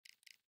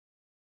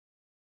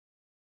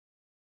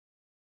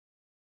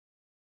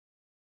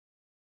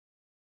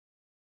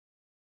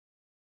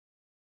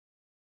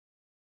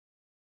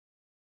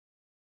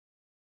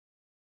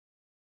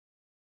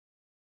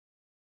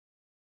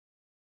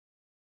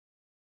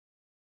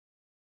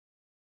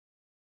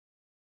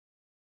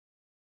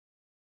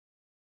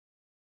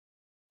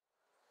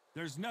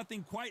There's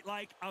nothing quite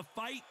like a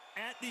fight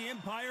at the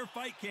Empire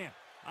Fight Camp.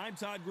 I'm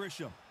Todd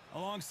Grisham.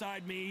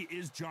 Alongside me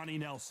is Johnny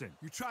Nelson.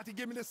 You tried to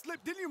give me the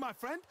slip, didn't you, my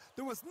friend?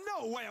 There was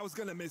no way I was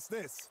gonna miss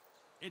this.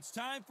 It's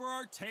time for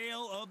our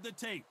tale of the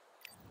tape.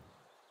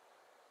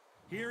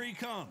 Here he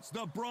comes,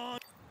 the Braun.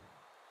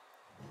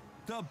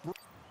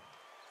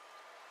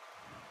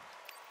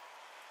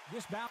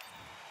 This bout.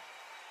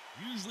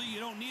 Usually you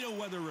don't need a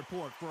weather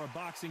report for a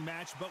boxing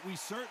match, but we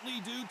certainly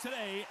do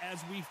today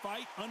as we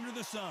fight under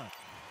the sun.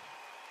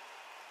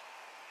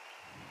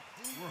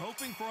 We're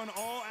hoping for an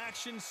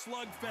all-action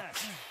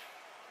slugfest.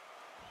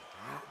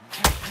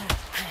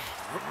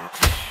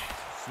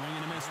 Swing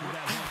and a miss with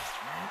that hook.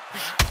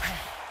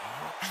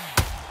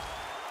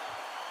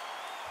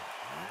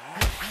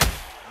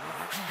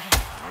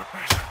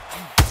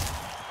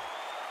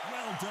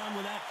 Well done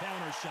with that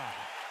counter shot.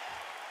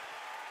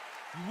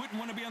 You wouldn't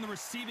want to be on the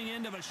receiving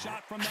end of a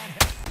shot from that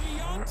head.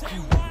 Deontay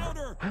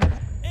Wilder!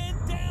 And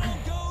down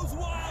goes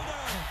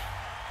Wilder!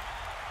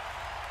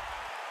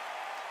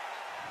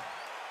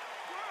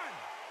 1,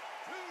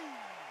 2,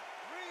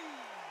 3, 4,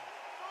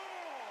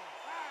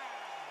 5.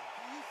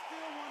 Do you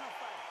still want to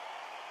fight?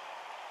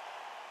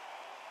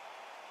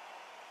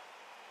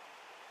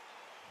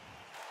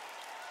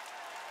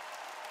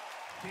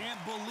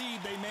 Can't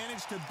believe they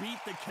managed to beat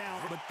the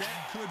count, but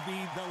that could be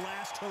the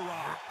last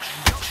hurrah.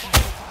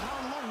 How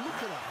long?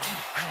 Look at that.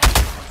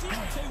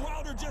 Deontay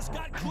Wilder just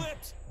got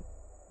clipped.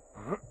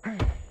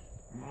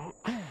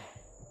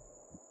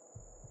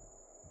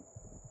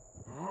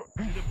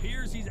 It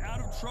appears he's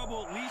out of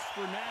trouble, at least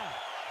for now.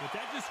 But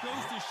that just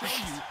goes to show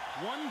you,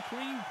 one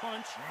clean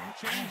punch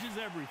changes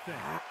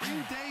everything.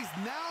 Days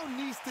now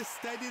needs to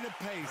steady the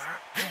pace.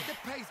 Get the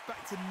pace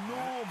back to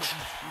normal.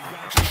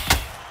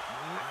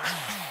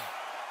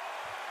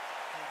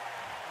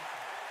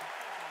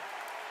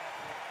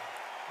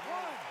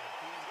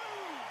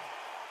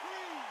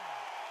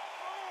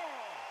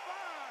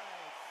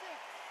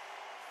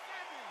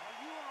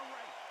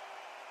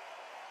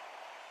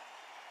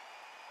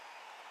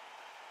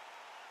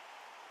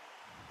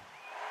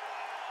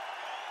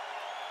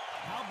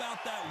 How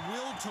about that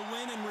will to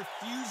win and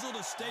refusal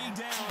to stay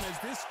down as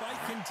this fight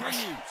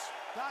continues?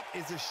 That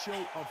is a show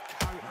of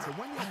character.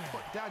 When you're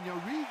put down,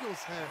 your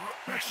eagle's hurt,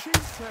 your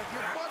chin's hurt,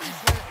 your body's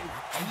hurting,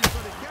 and you've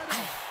got to get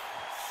up,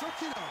 suck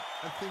it up,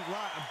 and think,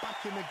 right, I'm back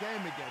in the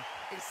game again.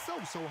 It's so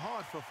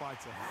hard for a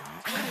fighter.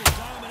 Total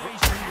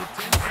domination with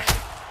 10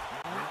 seconds.